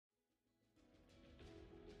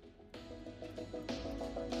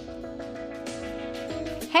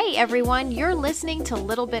Hey everyone, you're listening to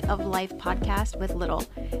Little Bit of Life podcast with Little.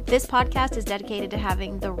 This podcast is dedicated to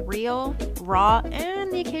having the real, raw,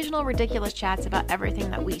 and the occasional ridiculous chats about everything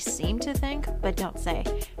that we seem to think but don't say.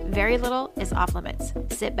 Very little is off limits.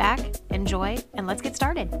 Sit back, enjoy, and let's get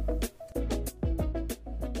started.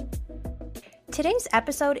 Today's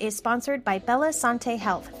episode is sponsored by Bella Sante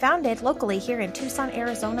Health, founded locally here in Tucson,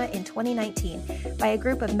 Arizona in 2019 by a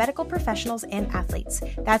group of medical professionals and athletes.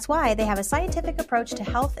 That's why they have a scientific approach to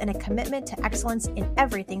health and a commitment to excellence in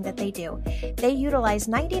everything that they do. They utilize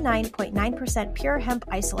 99.9% pure hemp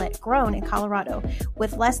isolate grown in Colorado.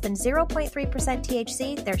 With less than 0.3%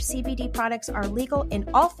 THC, their CBD products are legal in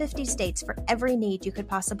all 50 states for every need you could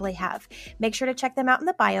possibly have. Make sure to check them out in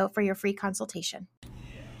the bio for your free consultation.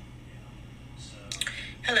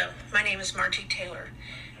 Hello, my name is Margie Taylor.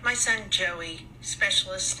 My son Joey,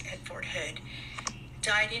 specialist at Fort Hood,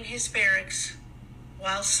 died in his barracks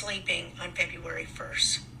while sleeping on February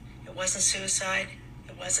 1st. It wasn't suicide,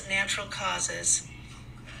 it wasn't natural causes,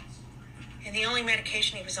 and the only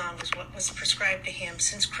medication he was on was what was prescribed to him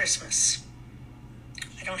since Christmas.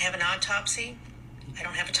 I don't have an autopsy, I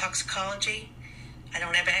don't have a toxicology, I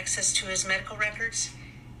don't have access to his medical records,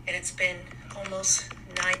 and it's been almost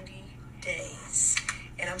 90 days.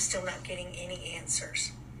 And I'm still not getting any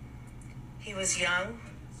answers. He was young,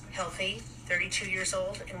 healthy, 32 years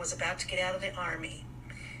old, and was about to get out of the Army.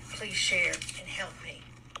 Please share and help me.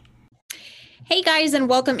 Hey guys, and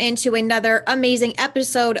welcome into another amazing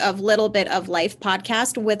episode of Little Bit of Life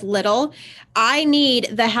podcast with Little. I need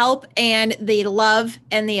the help and the love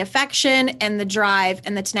and the affection and the drive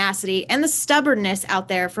and the tenacity and the stubbornness out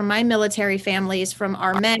there from my military families, from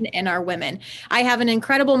our men and our women. I have an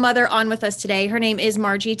incredible mother on with us today. Her name is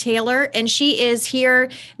Margie Taylor, and she is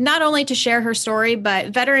here not only to share her story, but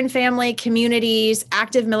veteran family, communities,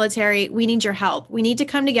 active military. We need your help. We need to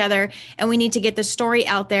come together and we need to get the story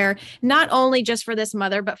out there, not only just for this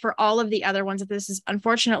mother, but for all of the other ones that this is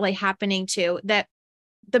unfortunately happening to, that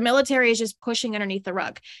the military is just pushing underneath the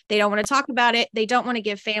rug. They don't want to talk about it. They don't want to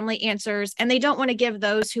give family answers, and they don't want to give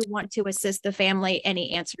those who want to assist the family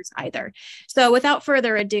any answers either. So without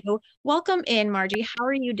further ado, welcome in, Margie. How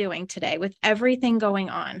are you doing today with everything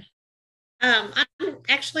going on? I'm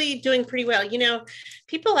actually doing pretty well. You know,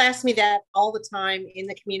 people ask me that all the time in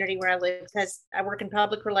the community where I live, because I work in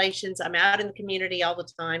public relations. I'm out in the community all the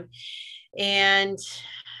time. And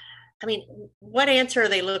I mean, what answer are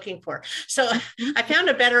they looking for? So I found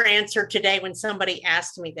a better answer today when somebody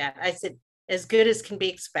asked me that. I said, as good as can be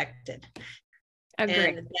expected. Agree.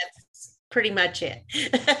 And that's pretty much it.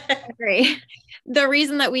 Agree. The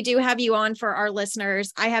reason that we do have you on for our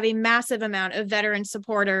listeners, I have a massive amount of veteran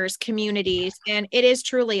supporters, communities, and it is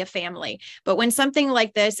truly a family. But when something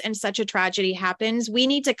like this and such a tragedy happens, we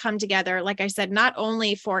need to come together, like I said, not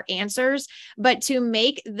only for answers, but to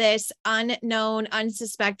make this unknown,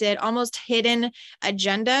 unsuspected, almost hidden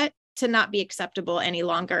agenda to not be acceptable any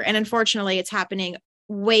longer. And unfortunately, it's happening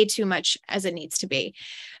way too much as it needs to be.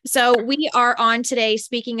 So we are on today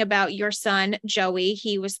speaking about your son, Joey.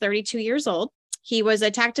 He was 32 years old. He was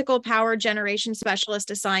a tactical power generation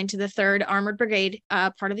specialist assigned to the 3rd Armored Brigade,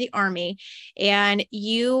 part of the Army. And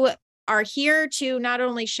you are here to not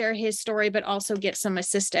only share his story, but also get some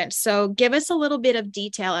assistance. So give us a little bit of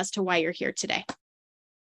detail as to why you're here today.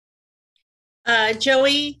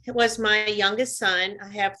 Joey was my youngest son. I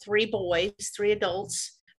have 3 boys, 3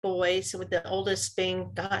 adults, boys, with the oldest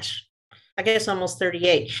being, I guess almost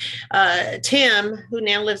 38. Tim, who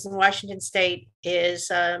now lives in Washington State, is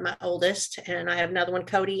my oldest, and I have another one,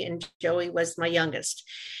 Cody, and Joey was my youngest.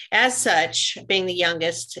 As such, being the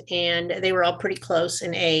youngest, and they were all pretty close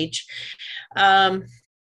in age,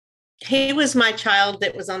 he was my child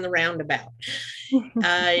that was on the roundabout.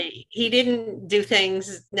 He didn't do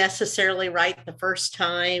things necessarily right the first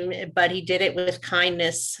time, but he did it with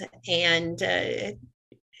kindness and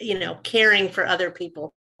caring for other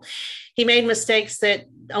people. He made mistakes that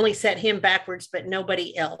only set him backwards, but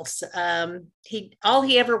nobody else. All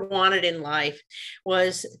he ever wanted in life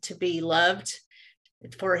was to be loved,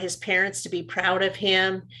 for his parents to be proud of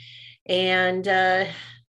him, and to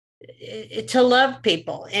love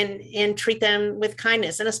people and treat them with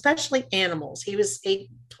kindness, and especially animals. He was a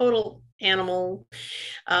total animal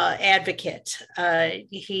advocate.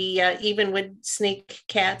 He even would sneak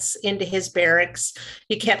cats into his barracks.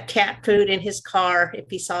 He kept cat food in his car if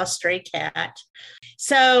he saw a stray cat.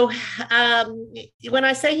 So when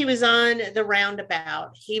I say he was on the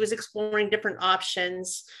roundabout, he was exploring different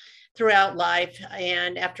options throughout life.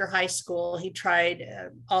 And after high school, he tried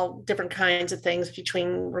all different kinds of things,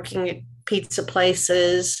 between working at pizza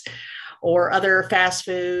places or other fast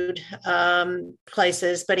food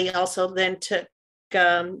places. But he also then took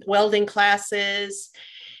welding classes.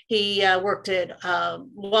 He worked at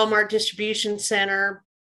Walmart distribution center.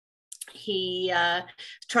 He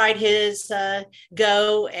tried his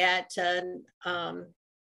go at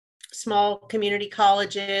small community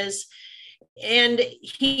colleges, and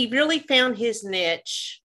he really found his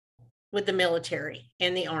niche with the military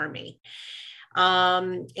and the Army.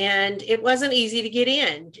 And it wasn't easy to get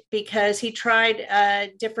in because he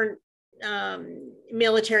tried different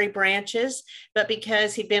military branches, but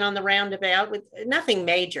because he'd been on the roundabout with nothing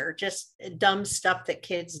major, just dumb stuff that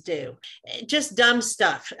kids do, just dumb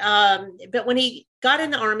stuff. But when he got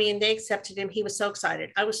in the Army and they accepted him, he was so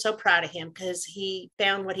excited. I was so proud of him because he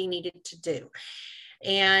found what he needed to do.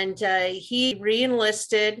 And he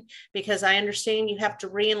re-enlisted, because I understand you have to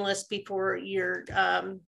re-enlist before your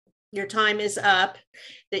time is up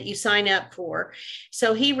that you sign up for.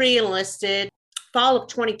 So he re-enlisted fall of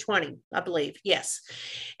 2020, I believe. Yes.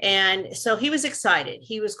 And so he was excited.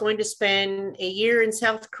 He was going to spend a year in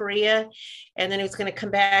South Korea, and then he was going to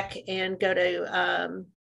come back and go to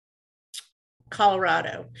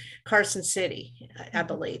Colorado, Carson City, I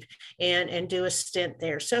believe, and do a stint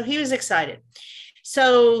there. So he was excited.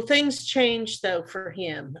 So things changed, though, for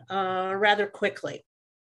him rather quickly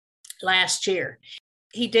last year.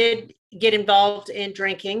 He did get involved in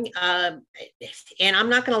drinking. And I'm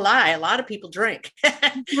not going to lie, a lot of people drink,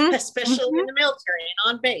 especially in the military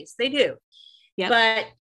and on base. They do. Yep. But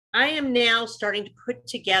I am now starting to put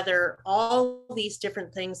together all these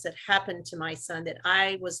different things that happened to my son that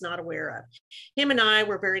I was not aware of. Him and I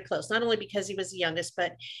were very close, not only because he was the youngest,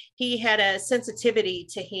 but he had a sensitivity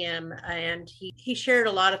to him, and he shared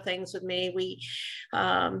a lot of things with me.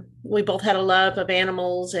 We both had a love of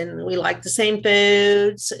animals, and we liked the same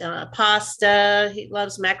foods, pasta. He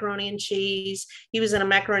loves macaroni and cheese. He was in a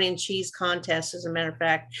macaroni and cheese contest, as a matter of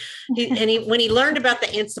fact. When he learned about the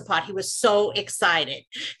Instapot, he was so excited.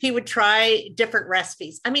 He would try different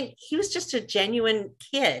recipes. I mean, he was just a genuine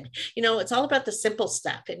kid. You know, it's all about the simple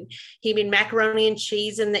stuff. And he made macaroni and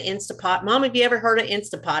cheese in the Instapot. Mom, have you ever heard of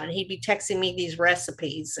Instapot? And he'd be texting me these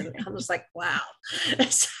recipes. And I was like, wow.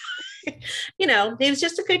 So, you know, he was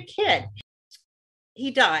just a good kid. He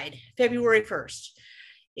died February 1st.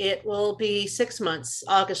 It will be 6 months,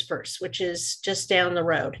 August 1st, which is just down the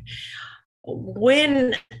road.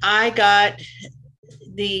 When I got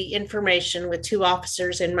the information with 2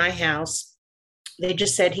 officers in my house, they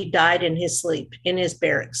just said he died in his sleep in his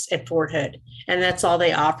barracks at Fort Hood. And that's all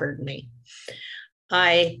they offered me.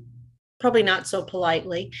 I, probably not so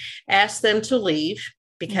politely, asked them to leave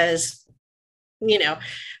because, you know,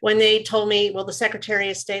 when they told me, well, the Secretary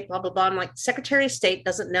of State, blah, blah, blah, I'm like, Secretary of State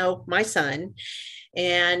doesn't know my son.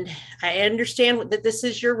 And I understand that this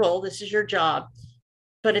is your role, this is your job,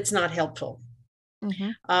 but it's not helpful.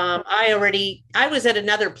 Mm-hmm. I was at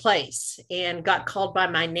another place and got called by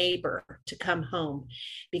my neighbor to come home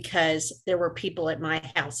because there were people at my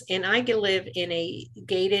house, and I live in a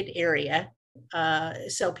gated area.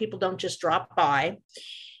 So people don't just drop by.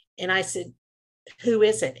 And I said, who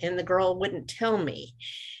is it? And the girl wouldn't tell me.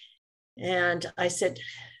 And I said,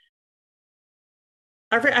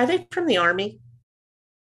 are they from the Army?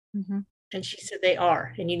 Mm-hmm. And she said, they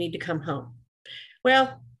are, and you need to come home.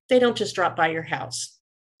 Well, they don't just drop by your house.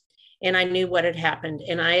 And I knew what had happened.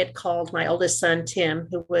 And I had called my oldest son, Tim,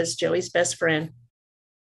 who was Joey's best friend.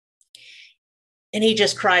 And he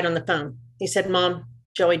just cried on the phone. He said, Mom,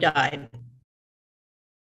 Joey died.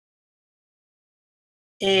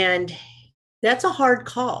 And that's a hard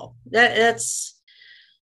call. I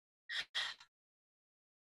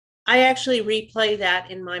actually replay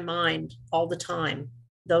that in my mind all the time,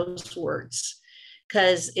 those words,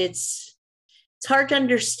 because it's hard to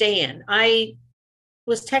understand. I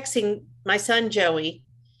was texting my son, Joey,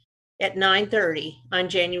 at 9:30 on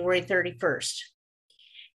January 31st.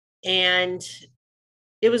 And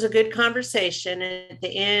it was a good conversation. And at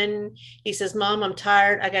the end, he says, Mom, I'm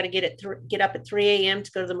tired. I got to get up at 3 a.m.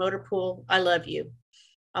 to go to the motor pool. I love you.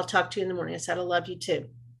 I'll talk to you in the morning. I said, I love you too.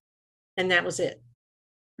 And that was it.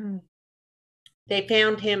 Mm. They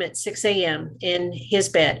found him at 6 a.m. in his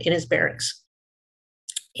bed, in his barracks.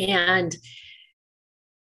 And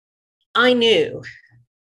I knew,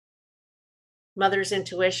 mother's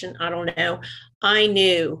intuition, I don't know. I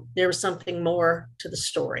knew there was something more to the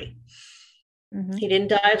story. Mm-hmm. He didn't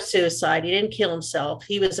die of suicide. He didn't kill himself.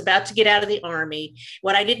 He was about to get out of the Army.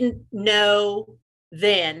 What I didn't know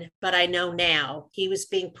then, but I know now, he was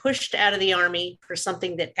being pushed out of the Army for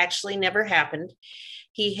something that actually never happened.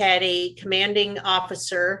 He had a commanding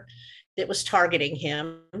officer that was targeting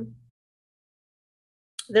him.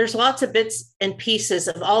 There's lots of bits and pieces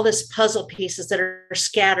of all this puzzle pieces that are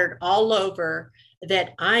scattered all over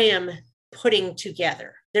that I am putting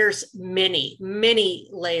together. There's many, many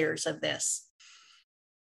layers of this.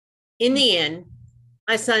 In the end,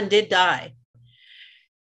 my son did die.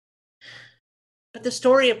 But the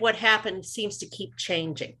story of what happened seems to keep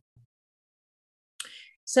changing.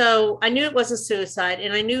 So I knew it wasn't suicide,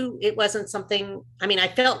 and I knew it wasn't something, I mean, I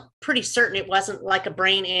felt pretty certain it wasn't like a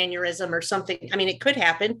brain aneurysm or something. I mean, it could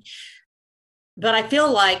happen, but I feel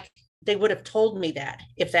like they would have told me that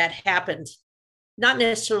if that happened, not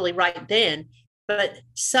necessarily right then, but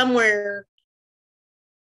somewhere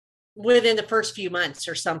within the first few months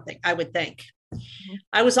or something, I would think.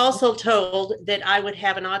 I was also told that I would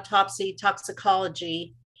have an autopsy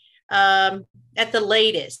toxicology at the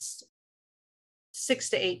latest 6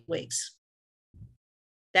 to 8 weeks.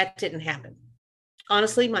 That didn't happen.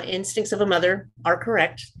 Honestly, my instincts of a mother are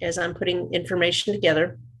correct as I'm putting information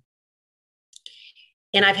together.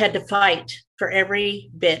 And I've had to fight for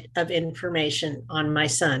every bit of information on my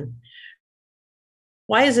son.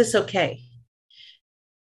 Why is this okay?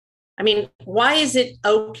 I mean, why is it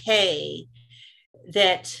okay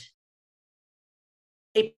that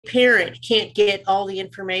a parent can't get all the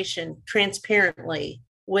information transparently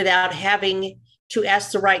without having to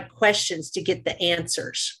ask the right questions to get the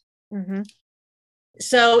answers? Mm-hmm.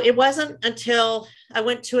 So it wasn't until I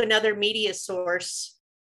went to another media source.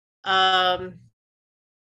 It's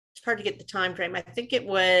hard to get the time frame. I think it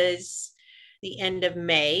was the end of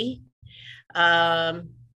May that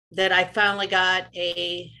I finally got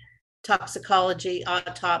a toxicology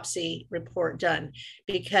autopsy report done,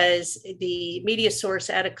 because the media source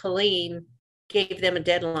out of Killeen gave them a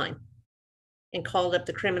deadline and called up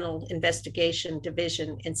the criminal investigation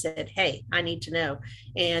division and said, hey, I need to know.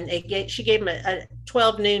 And she gave them a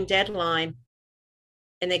 12 noon deadline,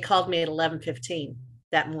 and they called me at 11:15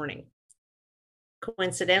 that morning.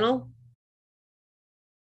 Coincidental?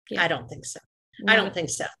 Yeah. I don't think so. No. I don't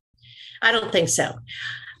think so.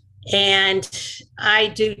 And I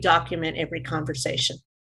do document every conversation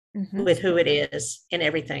with who it is and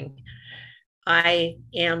everything. I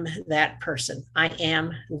am that person. I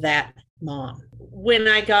am that mom. When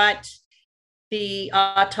I got the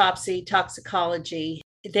autopsy toxicology,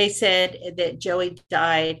 they said that Joey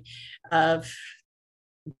died of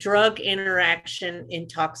drug interaction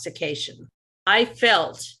intoxication. I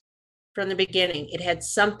felt from the beginning it had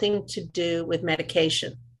something to do with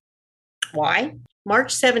medication. Why?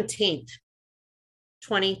 March 17th,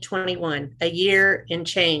 2021, a year and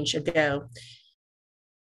change ago,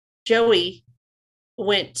 Joey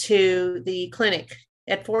went to the clinic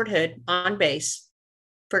at Fort Hood on base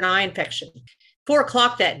for an eye infection.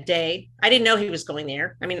 4:00 that day, I didn't know he was going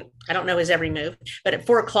there. I mean, I don't know his every move, but at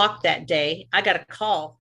 4:00 that day, I got a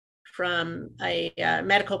call from a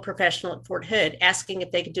medical professional at Fort Hood asking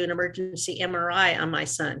if they could do an emergency MRI on my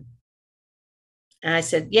son. And I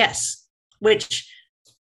said, yes, which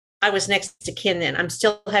I was next to kin then. I'm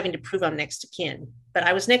still having to prove I'm next to kin, but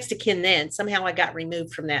I was next to kin then. Somehow I got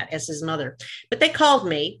removed from that as his mother. But they called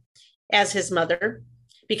me as his mother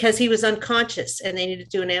because he was unconscious and they needed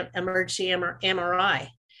to do an emergency MRI.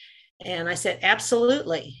 And I said,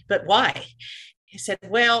 absolutely. But why? He said,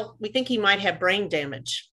 well, we think he might have brain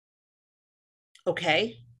damage.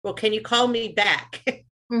 Okay, well, can you call me back?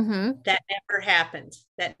 That never happened.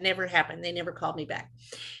 They never called me back.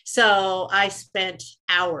 So I spent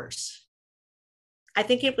hours. I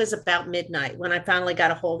think it was about midnight when I finally got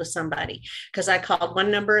a hold of somebody, because I called one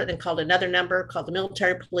number, then called another number, called the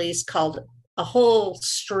military police, called a whole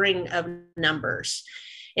string of numbers.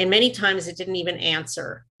 And many times it didn't even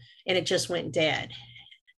answer and it just went dead.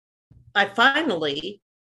 I finally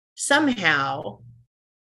somehow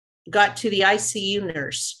got to the ICU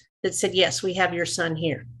nurse that said, yes, we have your son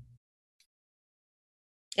here.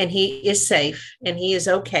 And he is safe and he is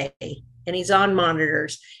okay. And he's on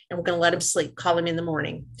monitors and we're going to let him sleep, call him in the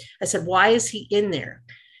morning. I said, why is he in there?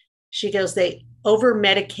 She goes, they over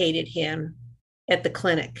medicated him at the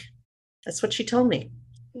clinic. That's what she told me.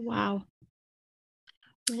 Wow.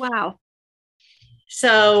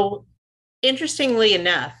 So interestingly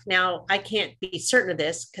enough, now I can't be certain of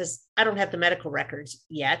this because I don't have the medical records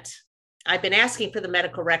yet. I've been asking for the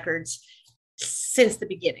medical records since the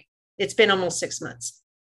beginning. It's been almost 6 months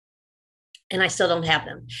and I still don't have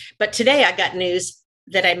them. But today I got news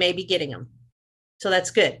that I may be getting them. So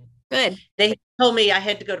that's good. Good. They told me I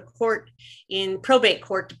had to go to court, in probate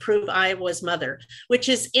court, to prove I was mother, which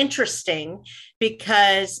is interesting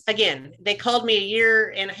because, again, they called me a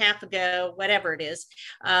year and a half ago, whatever it is,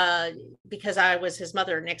 because I was his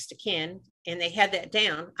mother next to kin, and they had that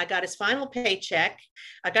down. I got his final paycheck.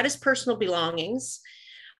 I got his personal belongings.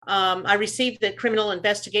 I received the criminal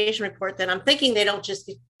investigation report that I'm thinking they don't just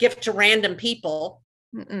give to random people.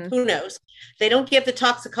 Mm-mm. Who knows? They don't give the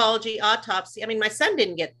toxicology autopsy. I mean, my son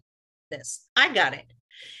didn't get this. I got it.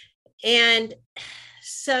 And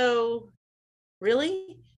so,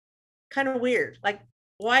 really, kind of weird. Like,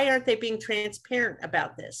 why aren't they being transparent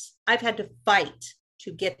about this? I've had to fight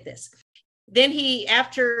to get this. Then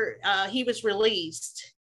after he was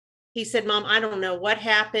released, he said, Mom, I don't know what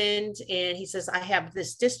happened. And he says, I have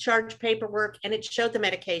this discharge paperwork, and it showed the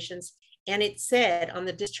medications. And it said on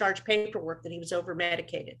the discharge paperwork that he was over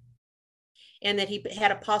medicated and that he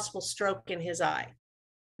had a possible stroke in his eye.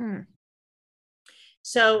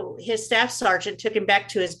 So his staff sergeant took him back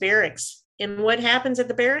to his barracks. And what happens at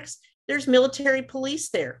the barracks? There's military police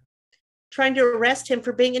there trying to arrest him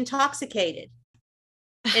for being intoxicated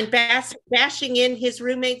and bashing in his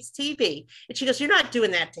roommate's TV. And she goes, you're not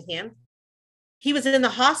doing that to him. He was in the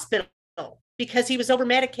hospital because he was over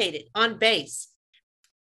medicated on base.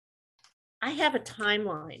 I have a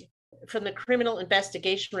timeline from the criminal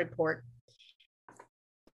investigation report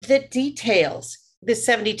that details this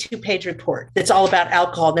 72-page report that's all about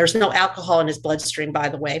alcohol. There's no alcohol in his bloodstream, by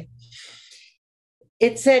the way.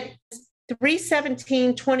 It said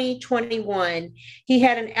 3/17/2021, he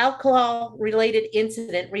had an alcohol-related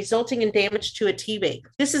incident resulting in damage to a TV.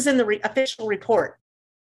 This is in the official report.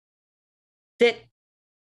 That,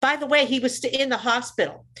 by the way, he was in the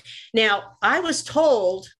hospital. Now, I was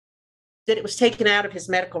told that it was taken out of his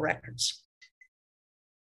medical records.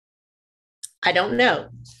 I don't know.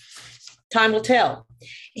 Time will tell.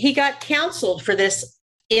 He got counseled for this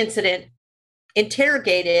incident,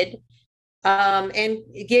 interrogated, and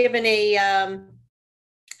given a,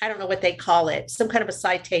 I don't know what they call it, some kind of a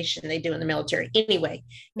citation they do in the military. Anyway,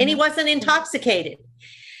 and he wasn't intoxicated.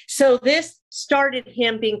 So this started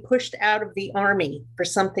him being pushed out of the Army for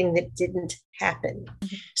something that didn't happen.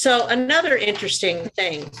 So another interesting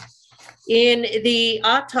thing, in the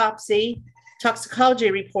autopsy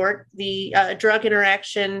toxicology report, the drug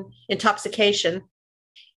interaction intoxication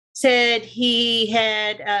said he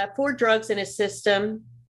had 4 drugs in his system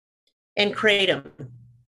and kratom.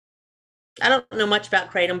 I don't know much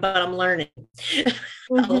about kratom, but I'm learning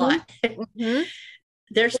a lot.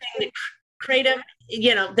 They're saying that kratom,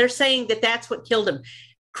 they're saying that that's what killed him.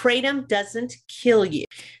 Kratom doesn't kill you.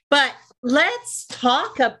 But let's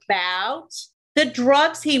talk about the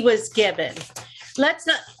drugs he was given.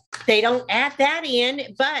 They don't add that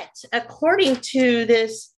in, but according to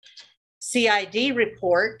this CID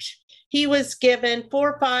report, he was given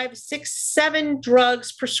 4, 5, 6, 7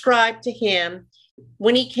 drugs prescribed to him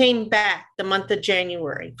when he came back the month of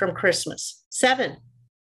January from Christmas. 7.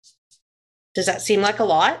 Does that seem like a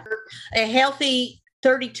lot? A healthy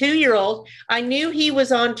 32-year-old, I knew he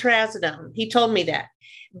was on trazodone. He told me that.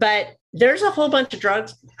 But there's a whole bunch of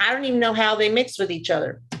drugs. I don't even know how they mix with each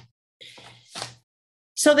other.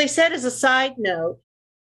 So they said, as a side note,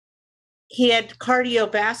 he had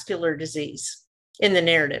cardiovascular disease in the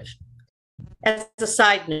narrative. As a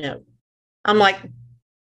side note, I'm like,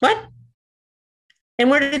 what?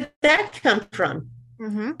 And where did that come from?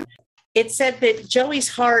 It said that Joey's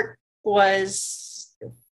heart was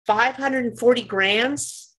 540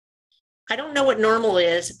 grams. I don't know what normal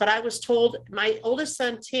is, but I was told my oldest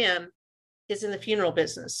son, Tim, is in the funeral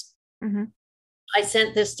business. I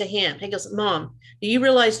sent this to him. He goes, Mom, do you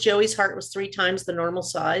realize Joey's heart was 3 times the normal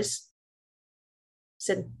size? I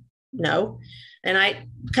said, no. And I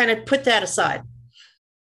kind of put that aside.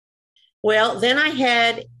 Well, then I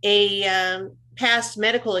had a past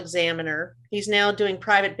medical examiner. He's now doing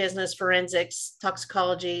private business, forensics,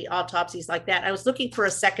 toxicology, autopsies like that. I was looking for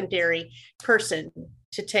a secondary person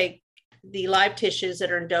to take the live tissues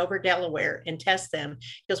that are in Dover, Delaware, and test them.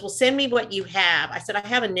 He goes, well, send me what you have. I said, I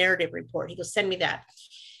have a narrative report. He goes, send me that.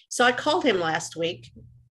 So I called him last week.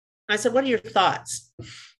 I said, what are your thoughts?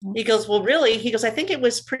 He goes, well, really? He goes, I think it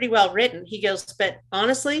was pretty well written. He goes, but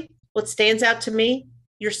honestly, what stands out to me,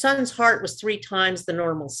 your son's heart was 3 times the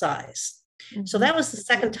normal size. So that was the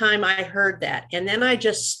second time I heard that. And then I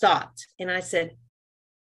just stopped and I said,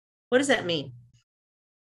 what does that mean?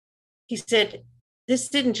 He said, this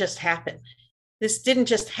didn't just happen. This didn't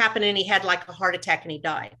just happen and he had like a heart attack and he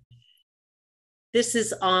died. This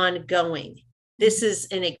is ongoing. This is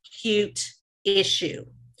an acute issue.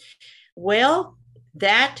 Well,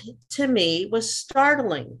 that to me was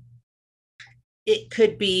startling. It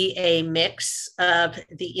could be a mix of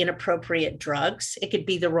the inappropriate drugs. It could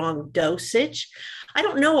be the wrong dosage. I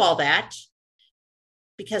don't know all that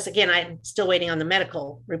because, again, I'm still waiting on the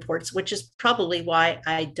medical reports, which is probably why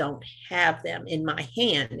I don't have them in my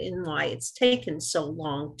hand and why it's taken so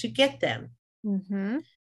long to get them.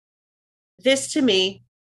 This to me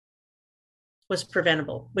was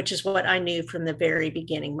preventable, which is what I knew from the very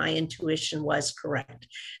beginning. My intuition was correct.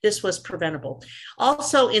 This was preventable.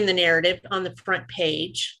 Also in the narrative on the front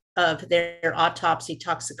page of their autopsy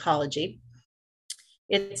toxicology,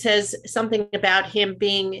 it says something about him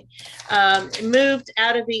being moved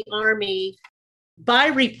out of the Army by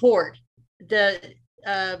report. The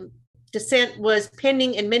descent was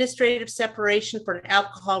pending administrative separation for an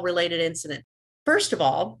alcohol-related incident. First of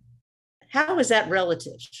all, how is that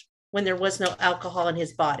relative when there was no alcohol in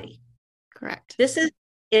his body? Correct. This is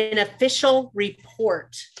an official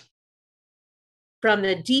report from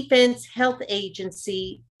the Defense Health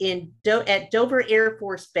Agency at Dover Air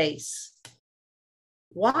Force Base.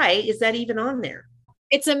 Why is that even on there?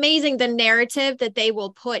 It's amazing the narrative that they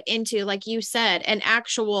will put into, like you said, an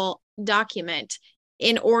actual document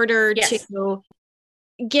in order to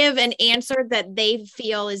give an answer that they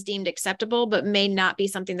feel is deemed acceptable, but may not be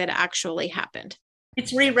something that actually happened.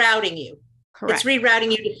 It's rerouting you. Correct. It's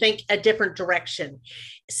rerouting you to think a different direction.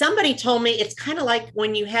 Somebody told me it's kind of like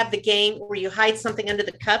when you have the game where you hide something under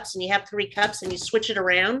the cups and you have 3 cups and you switch it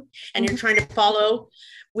around and you're trying to follow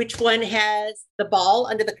which one has the ball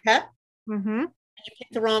under the cup. You pick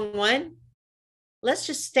the wrong one. Let's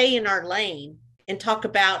just stay in our lane and talk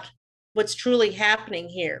about what's truly happening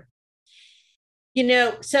here. You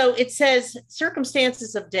know, so it says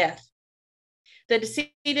circumstances of death. The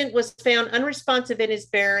decedent was found unresponsive in his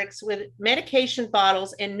barracks with medication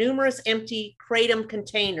bottles and numerous empty kratom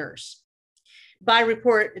containers. By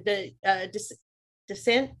report, the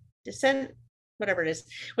descent, whatever it is,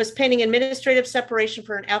 was pending administrative separation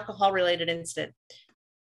for an alcohol-related incident.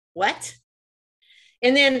 What?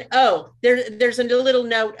 And then, there's a little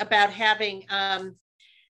note about having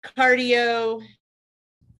cardio,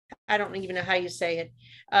 I don't even know how you say it,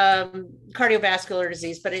 cardiovascular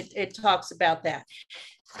disease, but it talks about that.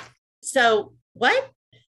 So what?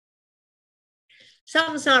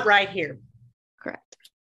 Something's not right here. Correct.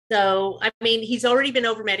 So, I mean, he's already been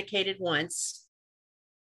over-medicated once.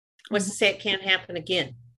 What's to say it can't happen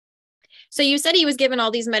again? So you said he was given all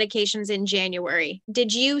these medications in January.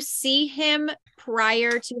 Did you see him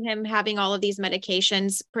prior to him having all of these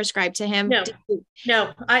medications prescribed to him?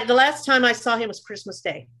 No. The last time I saw him was Christmas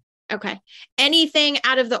Day. Okay. Anything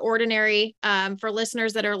out of the ordinary for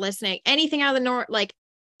listeners that are listening? Anything out of the norm, like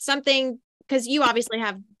something, because you obviously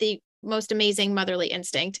have the most amazing motherly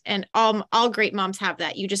instinct, and all great moms have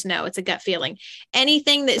that. You just know, it's a gut feeling.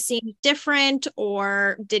 Anything that seemed different,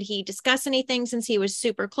 or did he discuss anything since he was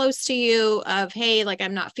super close to you of, hey, like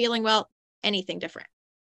I'm not feeling well? Anything different?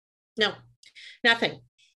 No, nothing.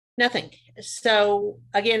 So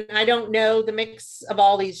again, I don't know the mix of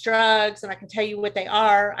all these drugs, and I can tell you what they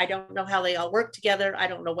are. I don't know how they all work together. I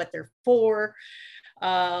don't know what they're for.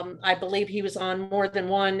 I believe he was on more than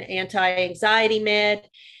one anti-anxiety med.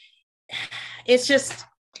 It's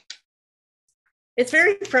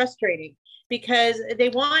very frustrating because they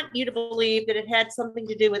want you to believe that it had something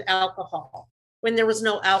to do with alcohol when there was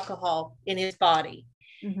no alcohol in his body.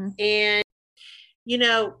 And, you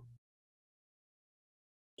know,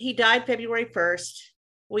 he died February 1st.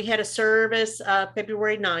 We had a service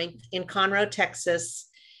February 9th in Conroe, Texas.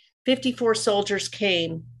 54 soldiers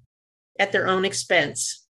came at their own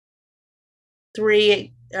expense.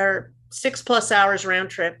 3 or 6+ hours round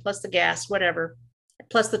trip, plus the gas, whatever,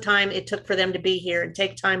 plus the time it took for them to be here and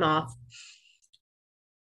take time off.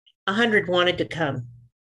 100 wanted to come.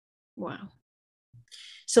 Wow.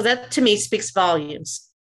 So that to me speaks volumes.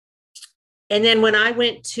 And then when I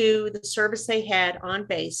went to the service they had on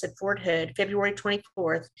base at Fort Hood, February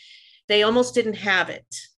 24th, they almost didn't have it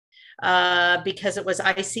because it was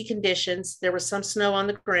icy conditions. There was some snow on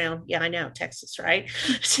the ground. Yeah, I know, Texas, right?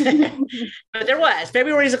 But there was.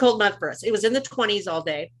 February is a cold month for us. It was in the 20s all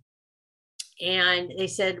day. And they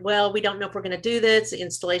said, well, we don't know if we're going to do this. The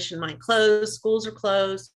installation might close. Schools are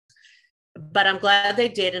closed. But I'm glad they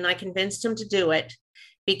did. And I convinced them to do it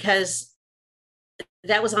because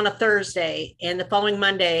that was on a Thursday, and the following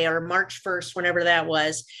Monday or March 1st, whenever that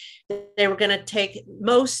was, they were going to take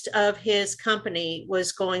most of his company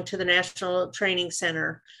was going to the National Training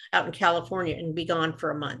Center out in California and be gone for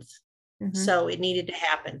a month. So it needed to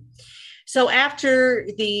happen. So after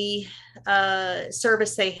the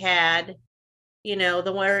service they had, you know,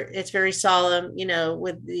 where it's very solemn, you know,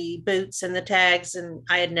 with the boots and the tags, and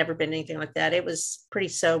I had never been anything like that. It was pretty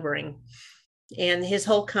sobering. And his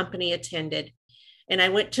whole company attended. And I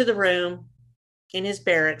went to the room in his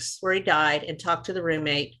barracks where he died and talked to the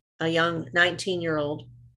roommate, a young 19-year-old.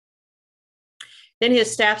 Then his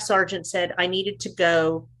staff sergeant said, I needed to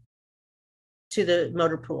go to the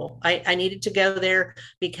motor pool. I needed to go there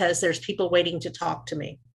because there's people waiting to talk to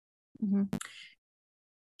me.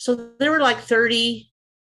 So there were like 30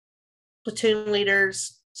 platoon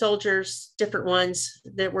leaders, soldiers, different ones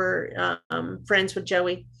that were friends with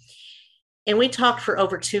Joey. And we talked for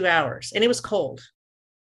over 2 hours, and it was cold,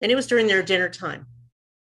 and it was during their dinner time.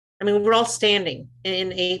 I mean, we were all standing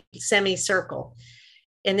in a semicircle,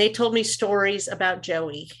 and they told me stories about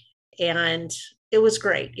Joey, and it was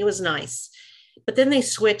great. It was nice. But then they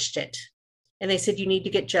switched it, and they said, you need to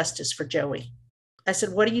get justice for Joey. I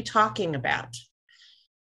said, what are you talking about?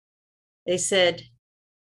 They said,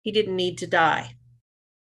 he didn't need to die.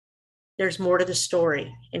 There's more to the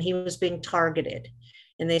story, and he was being targeted.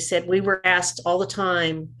 And they said, we were asked all the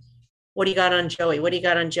time, what do you got on Joey? What do you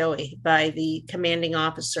got on Joey? By the commanding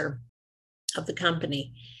officer of the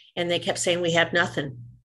company. And they kept saying, we have nothing.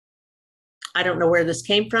 I don't know where this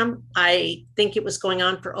came from. I think it was going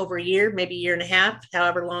on for over a year, maybe a year and a half,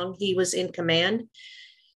 however long he was in command.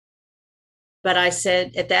 But I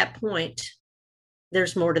said, at that point,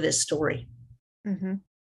 there's more to this story. Mm-hmm.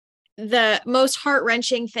 The most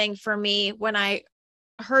heart-wrenching thing for me when I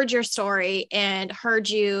heard your story and heard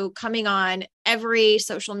you coming on every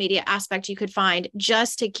social media aspect you could find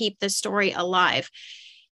just to keep the story alive.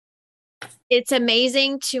 It's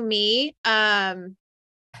amazing to me that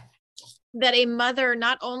a mother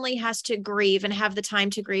not only has to grieve and have the time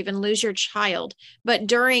to grieve and lose your child, but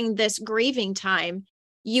during this grieving time,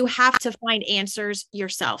 you have to find answers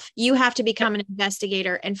yourself. You have to become an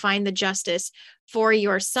investigator and find the justice for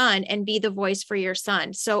your son and be the voice for your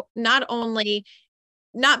son. So not only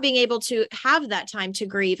not being able to have that time to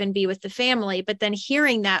grieve and be with the family, but then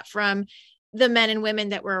hearing that from the men and women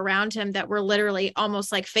that were around him that were literally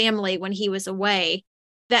almost like family when he was away,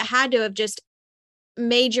 that had to have just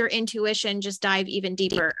made your intuition just dive even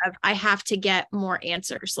deeper of, I have to get more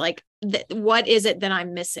answers. Like, what is it that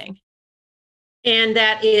I'm missing? And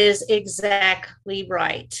that is exactly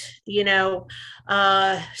right. You know,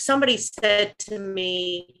 somebody said to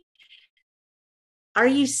me, are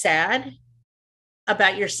you sad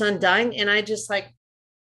about your son dying? And I just like,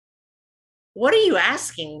 what are you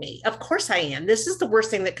asking me? Of course I am. This is the worst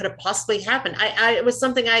thing that could have possibly happened. It was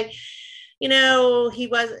something he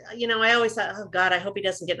was, I always thought, oh God, I hope he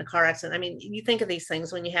doesn't get in a car accident. I mean, you think of these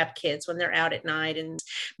things when you have kids, when they're out at night,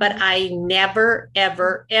 but I never,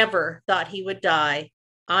 ever, ever thought he would die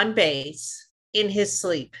on base in his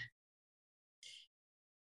sleep.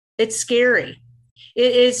 It's scary.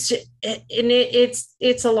 It is, and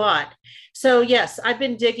it's a lot. So yes, I've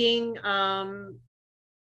been digging, and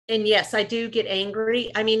yes, I do get angry.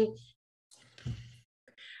 I mean,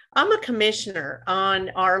 I'm a commissioner on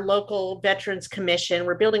our local Veterans Commission.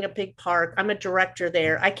 We're building a big park. I'm a director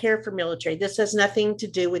there. I care for military. This has nothing to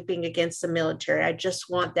do with being against the military. I just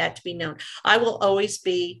want that to be known. I will always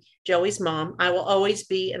be Joey's mom. I will always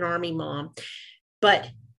be an Army mom. But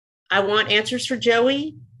I want answers for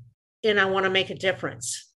Joey, and I want to make a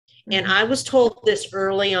difference. Mm-hmm. And I was told this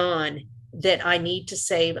early on, that I need to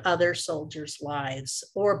save other soldiers' lives,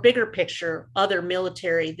 or bigger picture, other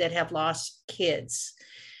military that have lost kids.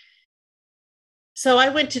 So I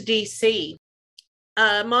went to DC,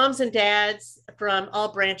 moms and dads from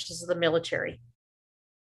all branches of the military,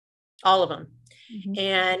 all of them. Mm-hmm.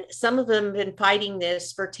 And some of them have been fighting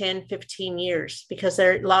this for 10, 15 years because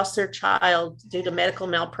they lost their child due to medical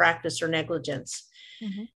malpractice or negligence.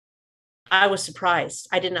 Mm-hmm. I was surprised.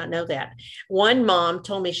 I did not know that. One mom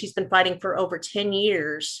told me she's been fighting for over 10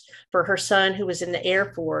 years for her son who was in the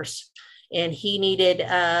Air Force, and he needed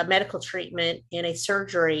medical treatment and a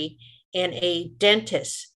surgery, and a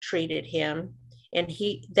dentist treated him. And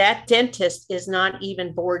that dentist is not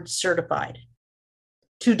even board certified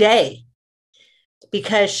today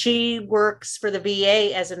because she works for the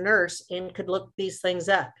VA as a nurse and could look these things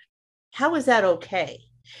up. How is that okay?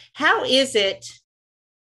 How is it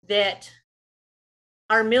that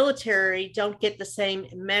our military don't get the same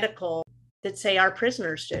medical that, say, our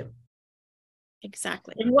prisoners do?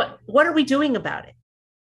 Exactly. And what are we doing about it?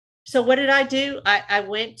 So what did I do? I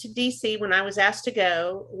went to DC when I was asked to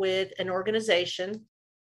go with an organization,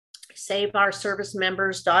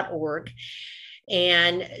 SaveOurServiceMembers.org,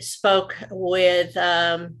 and spoke with,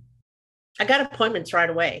 I got appointments right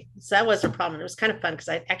away. So that wasn't a problem. It was kind of fun because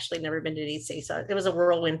I'd actually never been to DC. So it was a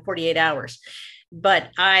whirlwind 48 hours.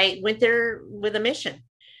 But I went there with a mission.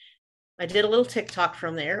 I did a little TikTok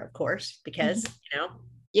from there, of course, because,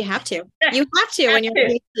 you have to. You have to when you're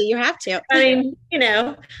in DC. You have to. I mean,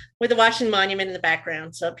 with the Washington Monument in the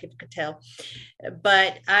background, so people could tell.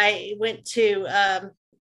 But I went to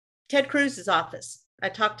Ted Cruz's office. I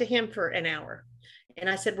talked to him for an hour. And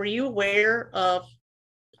I said, were you aware of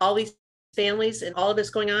all these families and all of this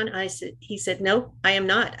going on? He said, no, I am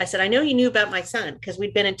not. I said, I know you knew about my son because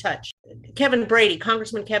we'd been in touch. Kevin Brady,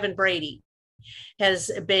 Congressman Kevin Brady,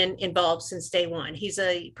 has been involved since day one. He's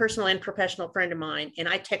a personal and professional friend of mine. And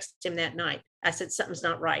I texted him that night. I said, something's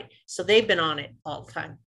not right. So they've been on it all the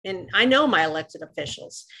time. And I know my elected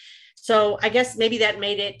officials. So I guess maybe that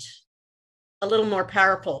made it a little more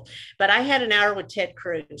powerful. But I had an hour with Ted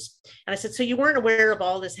Cruz. And I said, so you weren't aware of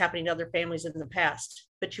all this happening to other families in the past,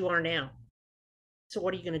 but you are now. So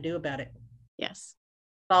what are you going to do about it? Yes.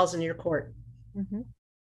 Falls in your court. Mm-hmm.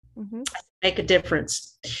 Mm-hmm. Make a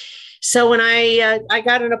difference. So when I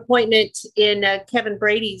got an appointment in Kevin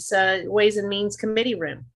Brady's Ways and Means Committee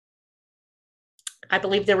room, I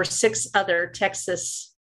believe there were 6 other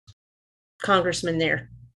Texas congressmen there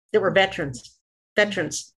that were veterans.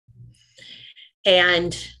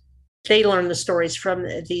 And they learned the stories from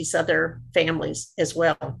these other families as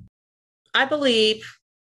well. I believe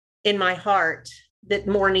in my heart that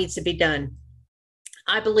more needs to be done.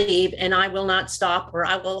 I believe, and I will not stop, or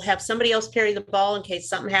I will have somebody else carry the ball in case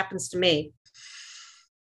something happens to me.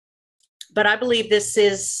 But I believe this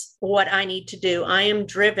is what I need to do. I am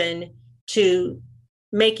driven to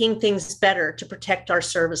making things better to protect our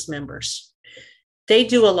service members. They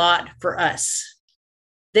do a lot for us.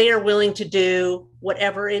 They are willing to do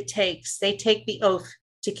whatever it takes. They take the oath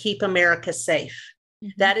to keep America safe.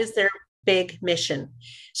 Mm-hmm. That is their big mission.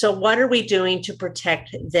 So what are we doing to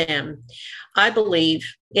protect them? I believe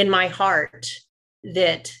in my heart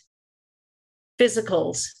that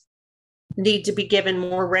physicals need to be given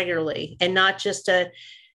more regularly, and not just a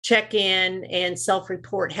check in and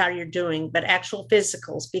self-report how you're doing, but actual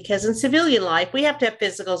physicals. Because in civilian life, we have to have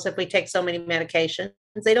physicals if we take so many medications.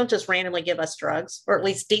 They don't just randomly give us drugs, or at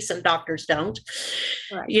least decent doctors don't.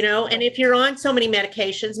 Right. You know, and if you're on so many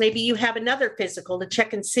medications, maybe you have another physical to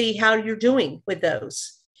check and see how you're doing with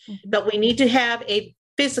those. Mm-hmm. But we need to have a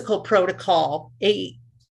physical protocol, a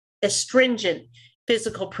stringent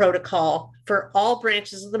physical protocol for all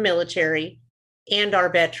branches of the military and our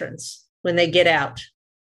veterans when they get out.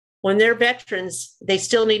 When they're veterans, they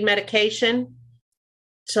still need medication.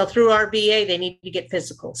 So through our VA, they need to get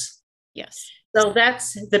physicals. Yes. So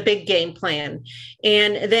that's the big game plan.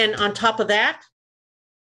 And then on top of that,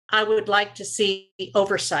 I would like to see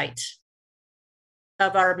oversight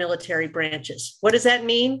of our military branches. What does that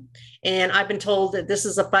mean? And I've been told that this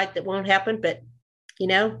is a fight that won't happen, but you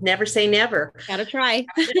know, never say never. Gotta try.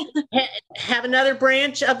 Have another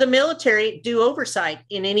branch of the military do oversight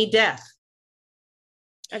in any death.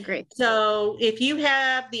 Agree. So if you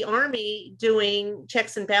have the Army doing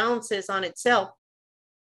checks and balances on itself,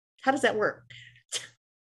 how does that work?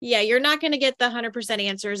 Yeah, you're not going to get the 100%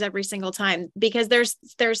 answers every single time, because there's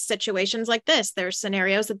situations like this. There's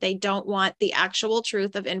scenarios that they don't want the actual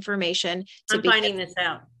truth of information to I'm finding this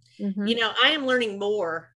out. Mm-hmm. You know, I am learning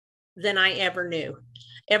more than I ever knew.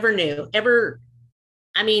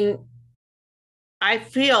 I mean, I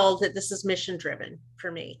feel that this is mission driven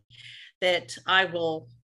for me, that I will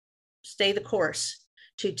stay the course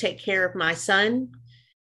to take care of my son,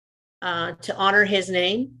 to honor his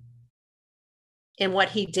name and what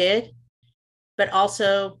he did, but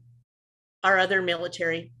also our other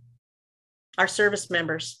military, our service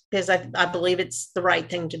members, because I believe it's the right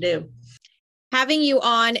thing to do. Having you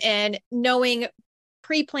on and knowing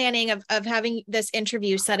pre-planning of having this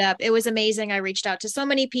interview set up, it was amazing. I reached out to so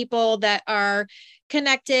many people that are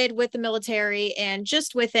connected with the military and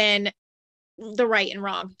just within the right and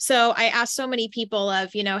wrong. So I asked so many people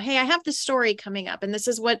of, you know, hey, I have this story coming up and this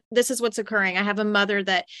is what's occurring. I have a mother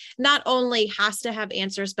that not only has to have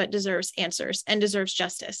answers, but deserves answers and deserves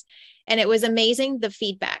justice. And it was amazing, the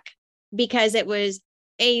feedback, because it was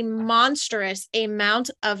a monstrous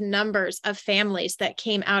amount of numbers of families that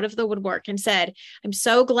came out of the woodwork and said, I'm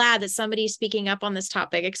so glad that somebody's speaking up on this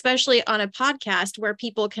topic, especially on a podcast where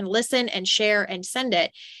people can listen and share and send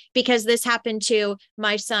it, because this happened to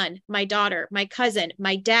my son, my daughter, my cousin,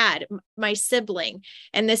 my dad, my sibling.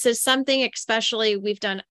 And this is something, especially, we've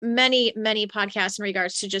done many, many podcasts in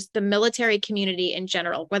regards to just the military community in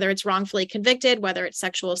general, whether it's wrongfully convicted, whether it's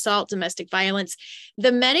sexual assault, domestic violence.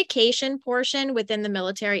 The medication portion within the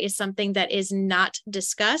military is something that is not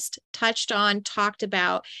discussed, touched on, talked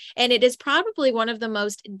about. And it is probably one of the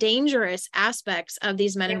most dangerous aspects of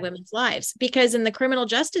these men and women's lives, because in the criminal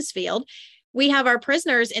justice field, we have our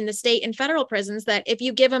prisoners in the state and federal prisons that if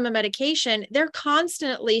you give them a medication, they're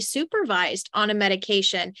constantly supervised on a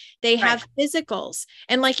medication. They have physicals.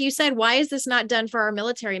 And like you said, why is this not done for our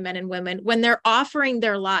military men and women when they're offering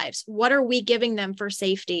their lives? What are we giving them for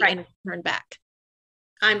safety and return back?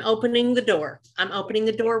 I'm opening the door. I'm opening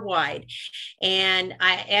the door wide. And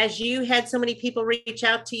as you had so many people reach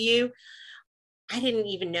out to you, I didn't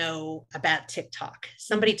even know about TikTok.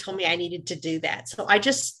 Somebody told me I needed to do that. So I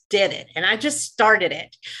just did it and I just started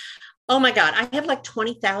it. Oh my God, I have like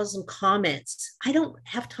 20,000 comments. I don't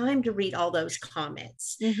have time to read all those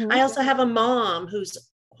comments. Mm-hmm. I also have a mom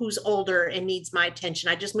who's older and needs my attention.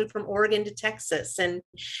 I just moved from Oregon to Texas, and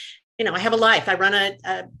I have a life. I run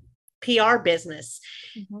a PR business,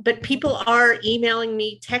 but people are emailing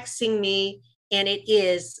me, texting me, and it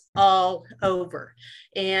is all over.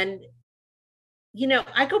 And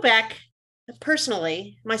I go back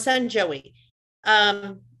personally, my son Joey,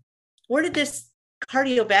 where did this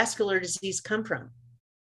cardiovascular disease come from?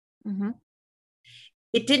 Mm-hmm.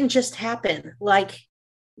 It didn't just happen like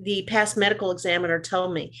the past medical examiner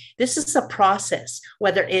told me. This is a process,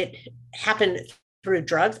 whether it happened through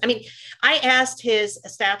drugs. I mean, I asked his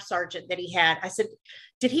staff sergeant that he had, I said,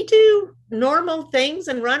 did he do normal things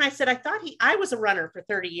and run? I said, I was a runner for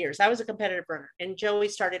 30 years. I was a competitive runner, and Joey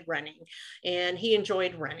started running and he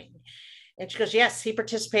enjoyed running. And she goes, yes, he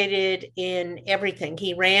participated in everything.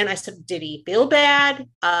 He ran. I said, did he feel bad?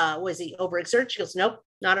 Was he overexerted? She goes, nope,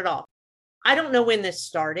 not at all. I don't know when this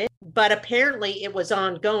started, but apparently it was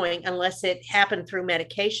ongoing unless it happened through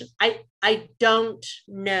medication. I don't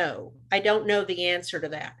know. I don't know the answer to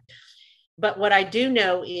that. But what I do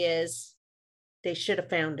know is they should have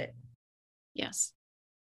found it. Yes.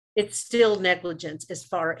 It's still negligence as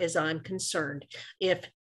far as I'm concerned. If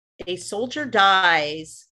a soldier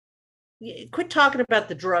dies, quit talking about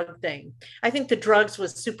the drug thing. I think the drugs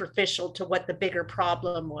was superficial to what the bigger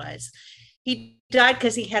problem was. He died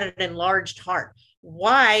because he had an enlarged heart.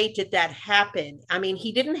 Why did that happen? I mean,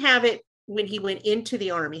 he didn't have it when he went into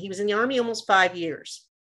the Army. He was in the Army almost 5 years.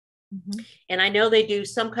 Mm-hmm. And I know they do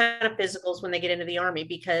some kind of physicals when they get into the Army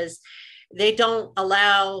because they don't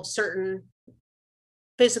allow certain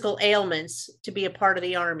physical ailments to be a part of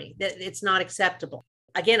the Army. It's not acceptable.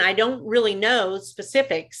 Again, I don't really know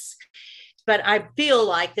specifics, but I feel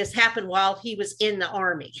like this happened while he was in the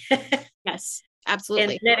Army. Yes,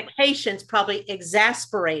 absolutely. And medications probably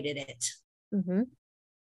exasperated it. Mm-hmm.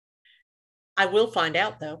 I will find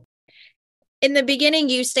out, though. In the beginning,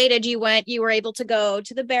 you stated you were able to go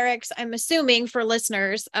to the barracks. I'm assuming for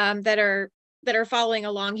listeners that are following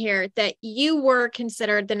along here that you were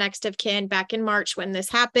considered the next of kin back in March when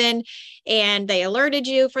this happened, and they alerted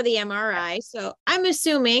you for the MRI. So I'm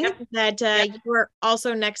assuming that you were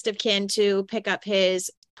also next of kin to pick up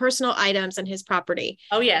his personal items and his property.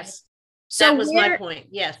 Oh, yes. So that was my point.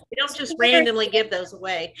 Yes. We don't just randomly give those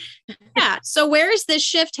away. Yeah. So where is this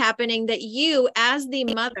shift happening that you, as the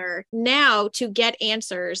mother, now to get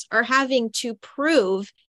answers are having to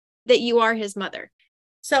prove that you are his mother?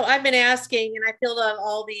 So I've been asking, and I filled out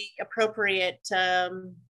all the appropriate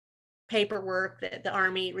paperwork that the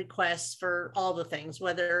Army requests for all the things,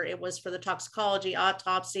 whether it was for the toxicology,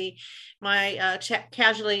 autopsy. My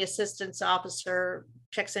casualty assistance officer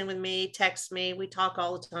checks in with me, texts me. We talk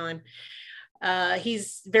all the time.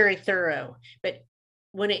 He's very thorough. But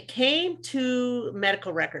when it came to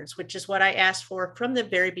medical records, which is what I asked for from the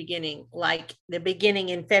very beginning, like the beginning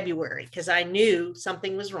in February, because I knew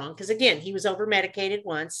something was wrong. Because again, he was over medicated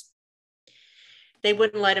once. They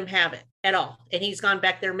wouldn't let him have it at all. And he's gone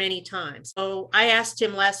back there many times. So I asked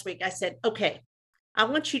him last week, I said, okay, I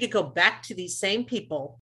want you to go back to these same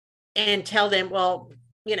people and tell them, well,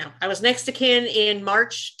 I was next to kin in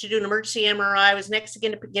March to do an emergency MRI. I was next to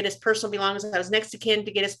kin to get his personal belongings. I was next to kin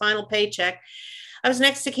to get his final paycheck. I was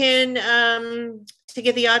next to kin to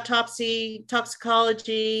get the autopsy,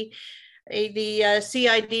 toxicology, the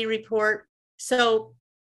CID report. So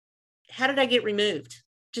how did I get removed?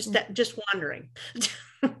 Just wondering.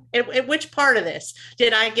 At which part of this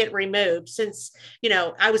did I get removed since,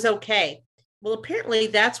 I was okay? Well, apparently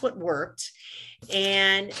that's what worked.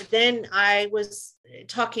 And then I was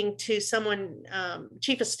talking to someone,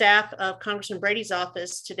 chief of staff of Congressman Brady's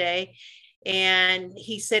office today. And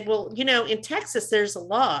he said, well, in Texas, there's a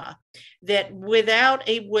law that without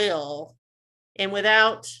a will and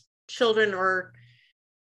without children or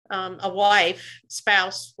a wife,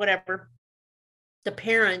 spouse, whatever, the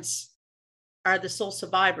parents are the sole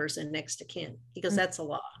survivors and next to kin. He goes, that's a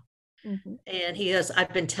law. Mm-hmm. And he goes,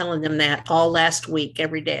 I've been telling them that all last week,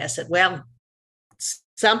 every day. I said, well,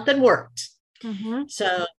 something worked. Mm-hmm.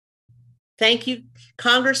 So thank you,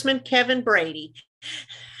 Congressman Kevin Brady.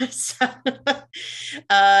 So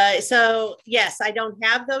yes, I don't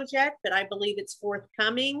have those yet, but I believe it's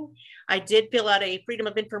forthcoming. I did fill out a Freedom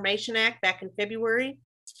of Information Act back in February.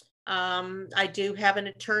 I do have an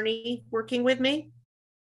attorney working with me,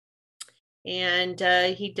 and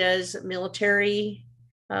he does military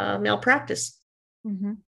malpractice.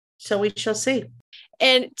 Mm-hmm. So we shall see.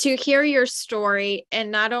 And to hear your story, and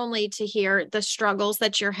not only to hear the struggles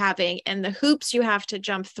that you're having and the hoops you have to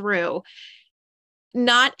jump through,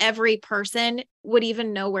 not every person would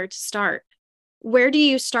even know where to start. Where do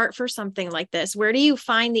you start for something like this? Where do you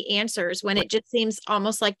find the answers when it just seems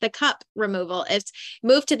almost like the cup removal? It's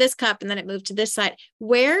moved to this cup and then it moved to this side.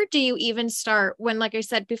 Where do you even start when, like I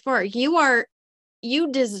said before, you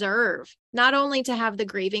deserve not only to have the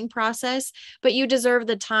grieving process, but you deserve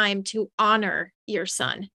the time to honor your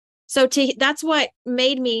son. So that's what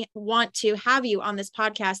made me want to have you on this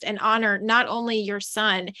podcast and honor not only your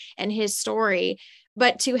son and his story,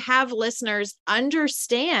 but to have listeners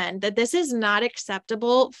understand that this is not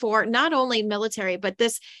acceptable for not only military, but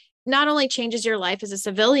this not only changes your life as a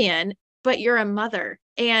civilian, but you're a mother.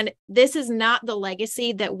 And this is not the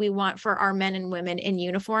legacy that we want for our men and women in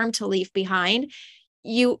uniform to leave behind.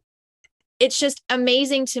 It's just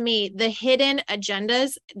amazing to me, the hidden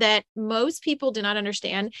agendas that most people do not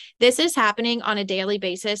understand. This is happening on a daily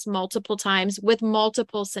basis, multiple times with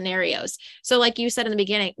multiple scenarios. So like you said in the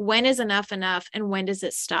beginning, when is enough and when does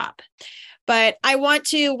it stop? But I want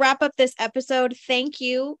to wrap up this episode. Thank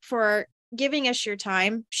you for giving us your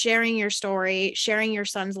time, sharing your story, sharing your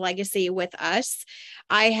son's legacy with us.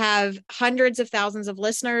 I have hundreds of thousands of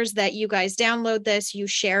listeners that you guys download this, you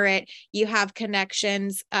share it, you have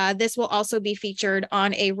connections. This will also be featured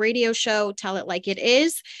on a radio show, Tell It Like It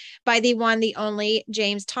Is, by the one, the only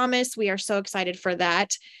James Thomas. We are so excited for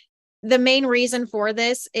that. The main reason for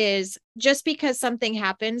this is just because something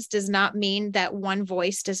happens does not mean that one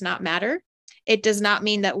voice does not matter. It does not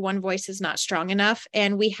mean that one voice is not strong enough.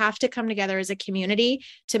 And we have to come together as a community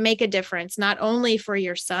to make a difference, not only for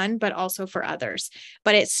your son, but also for others.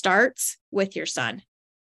 But it starts with your son.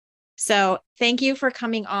 So thank you for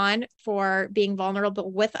coming on, for being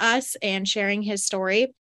vulnerable with us and sharing his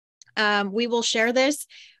story. We will share this.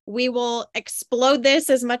 We will explode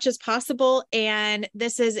this as much as possible. And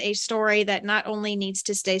this is a story that not only needs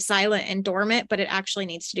to stay silent and dormant, but it actually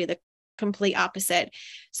needs to do the complete opposite,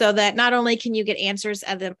 so that not only can you get answers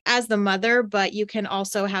as the mother, but you can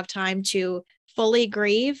also have time to fully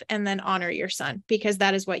grieve and then honor your son, because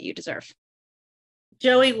that is what you deserve.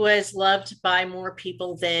 Joey was loved by more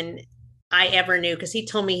people than I ever knew, because he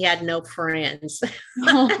told me he had no friends.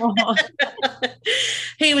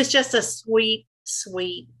 He was just a sweet,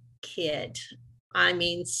 sweet kid. I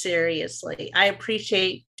mean, seriously, I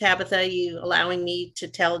appreciate, Tabitha, you allowing me to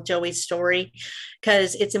tell Joey's story,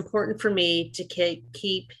 because it's important for me to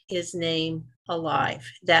keep his name alive.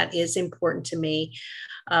 That is important to me.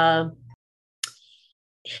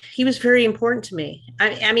 He was very important to me.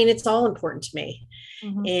 I mean, it's all important to me.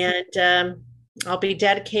 Mm-hmm. And I'll be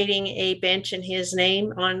dedicating a bench in his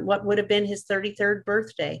name on what would have been his 33rd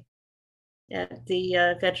birthday at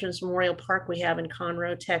the Veterans Memorial Park we have in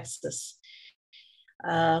Conroe, Texas.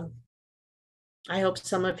 I hope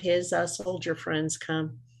some of his soldier friends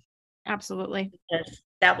come. Absolutely.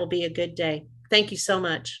 That will be a good day. Thank you so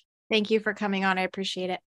much. Thank you for coming on. I appreciate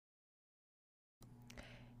it.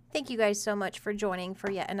 Thank you guys so much for joining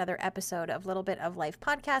for yet another episode of Little Bit of Life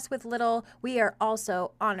podcast with Little. We are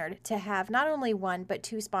also honored to have not only one, but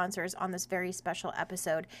two sponsors on this very special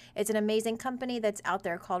episode. It's an amazing company that's out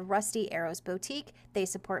there called Rusty Arrows Boutique. They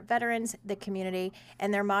support veterans, the community,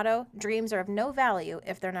 and their motto, dreams are of no value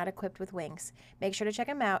if they're not equipped with wings. Make sure to check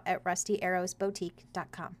them out at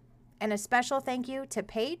rustyarrowsboutique.com. And a special thank you to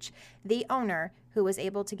Paige, the owner, who was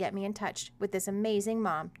able to get me in touch with this amazing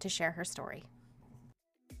mom to share her story.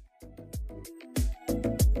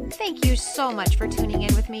 Thank you so much for tuning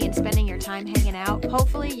in with me and spending your time hanging out.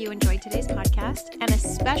 Hopefully you enjoyed today's podcast, and a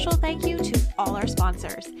special thank you to all our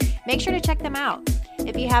sponsors. Make sure to check them out.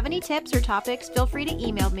 If you have any tips or topics, feel free to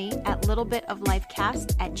email me at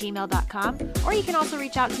littlebitoflifecast@gmail.com, or you can also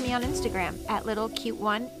reach out to me on Instagram at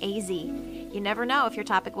littlecute1az. You never know if your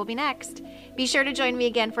topic will be next. Be sure to join me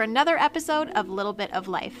again for another episode of Little Bit of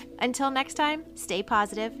Life. Until next time, stay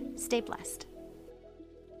positive, stay blessed.